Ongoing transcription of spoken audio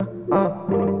Listen,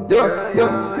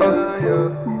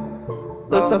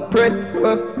 pretty,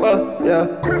 yeah.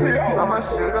 I'm a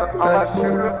shooter, I'm a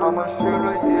shooter, I'm a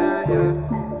shooter, yeah, yeah.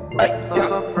 Ay, yeah,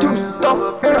 two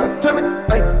stone in a Timmy.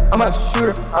 Ay, I'm a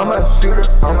shooter, I'm a shooter,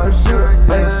 I'm a shooter.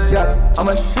 Ay, yeah, I'm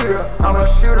a shooter, I'm a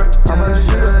shooter, I'm a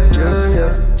shooter, yeah,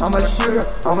 yeah. I'm a shooter,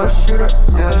 I'm a shooter,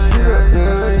 I'm a shooter,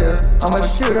 yeah, yeah. I'm a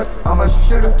shooter, I'm a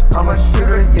shooter, I'm a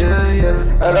shooter, yeah, yeah.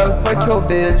 Had to fuck your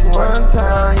bitch one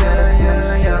time, yeah,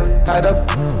 yeah, yeah. Had to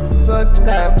suck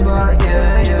that blunt,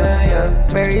 yeah, yeah,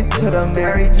 yeah. Married to the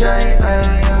Mary Jane,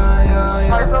 yeah, yeah,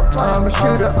 yeah. I'm a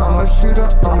shooter, I'm a shooter,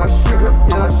 I'm a shooter,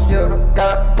 yeah, yeah.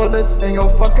 Got bullets in your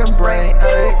fucking brain,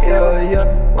 yeah, yeah.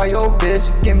 Why your bitch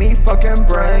give me fucking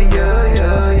brain, yeah,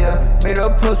 yeah, yeah. Made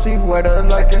a pussy wetter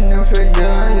like a neutral,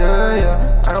 yeah, yeah,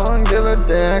 yeah. I don't give a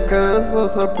damn, cause so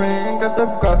supreme, got the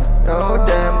gun, no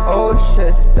damn, oh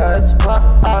shit. That's why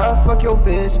I fuck your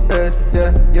bitch, yeah,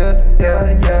 yeah, yeah,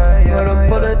 yeah, yeah. Put a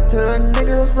bullet to the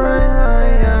nigga's brain,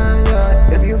 yeah,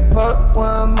 yeah. If you fuck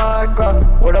with my girl,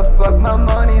 where the fuck my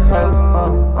money,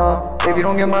 ho, If you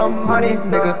don't get my money,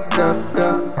 nigga, yeah,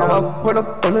 yeah. I'ma put a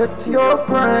bullet to your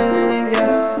brain,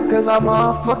 yeah. Cause I'm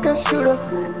a fucking shooter,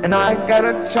 and I got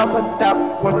a chopper that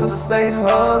wants to say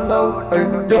hello,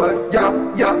 yeah,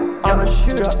 yeah, yeah. I'm a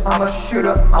shooter, I'm a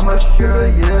shooter, I'm a shooter,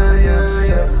 yeah, yeah,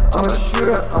 yeah. I'm a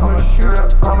shooter, I'm a shooter,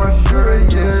 I'm a shooter,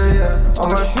 yeah, yeah.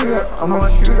 I'm a shooter, I'm a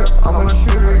shooter, I'm a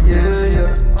shooter, yeah,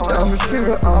 yeah. I'm a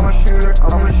shooter, I'm a shooter,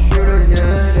 I'm a shooter,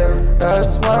 yeah, yeah.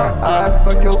 That's why I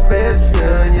fuck your bitch,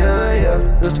 yeah, yeah, yeah.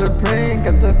 The Supreme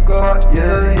got the guard,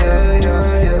 yeah, yeah,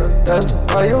 yeah, yeah. That's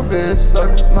why your bitch suck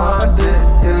my dick,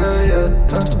 yeah,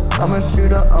 yeah. I'm a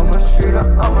shooter, I'm a shooter,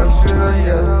 I'm a shooter,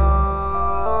 yeah.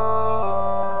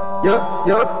 Yup,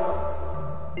 yup.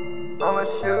 I'm a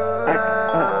shooter.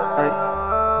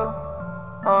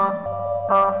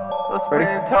 Let's bring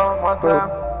it down one time.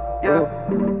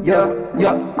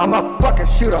 Yeah, I'm a fucking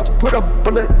shooter. Put a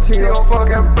bullet to your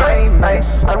fucking brain, man.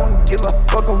 I don't give a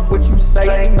fuck of what you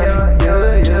say, man.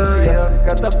 Yeah, yeah, yeah.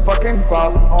 Got the fucking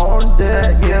guap on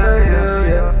deck, yeah, yeah,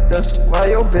 yeah. That's why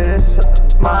your bitch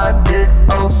suck my dick,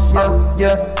 oh,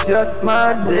 yeah, suck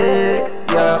my dick,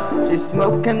 yeah. She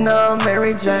smoking a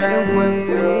Mary Jane with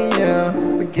me, yeah.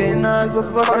 We getting her as a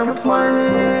fucking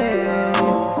plane.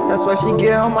 That's why she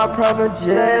get on my private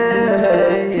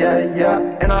jet, yeah, yeah.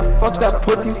 And I fuck that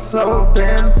pussy so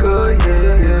damn good,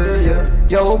 yeah, yeah, yeah.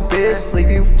 Yo, bitch, leave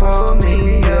you for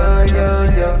me, yeah,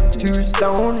 yeah, yeah. Two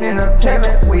stone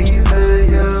entertainment, we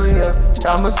live, yeah, yeah.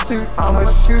 I'm a shooter, I'm a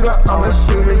shooter, I'm a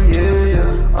shooter, yeah,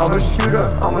 yeah. I'm a shooter,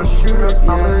 I'm a shooter,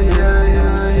 yeah, yeah,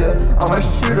 yeah, yeah. I'm a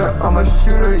shooter, I'm a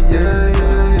shooter, yeah,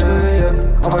 yeah, yeah,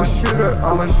 yeah. I'm a shooter,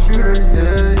 I'm a shooter,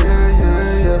 yeah, yeah,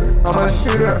 yeah, yeah. I'm a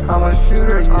shooter, I'm a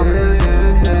shooter, yeah,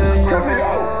 yeah, yeah,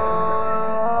 yeah.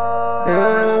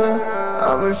 Yeah,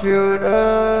 I'm a shooter,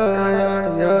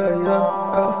 yeah, yeah, yeah.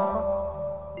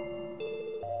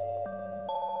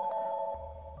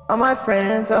 All my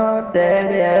friends are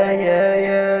dead, yeah, yeah.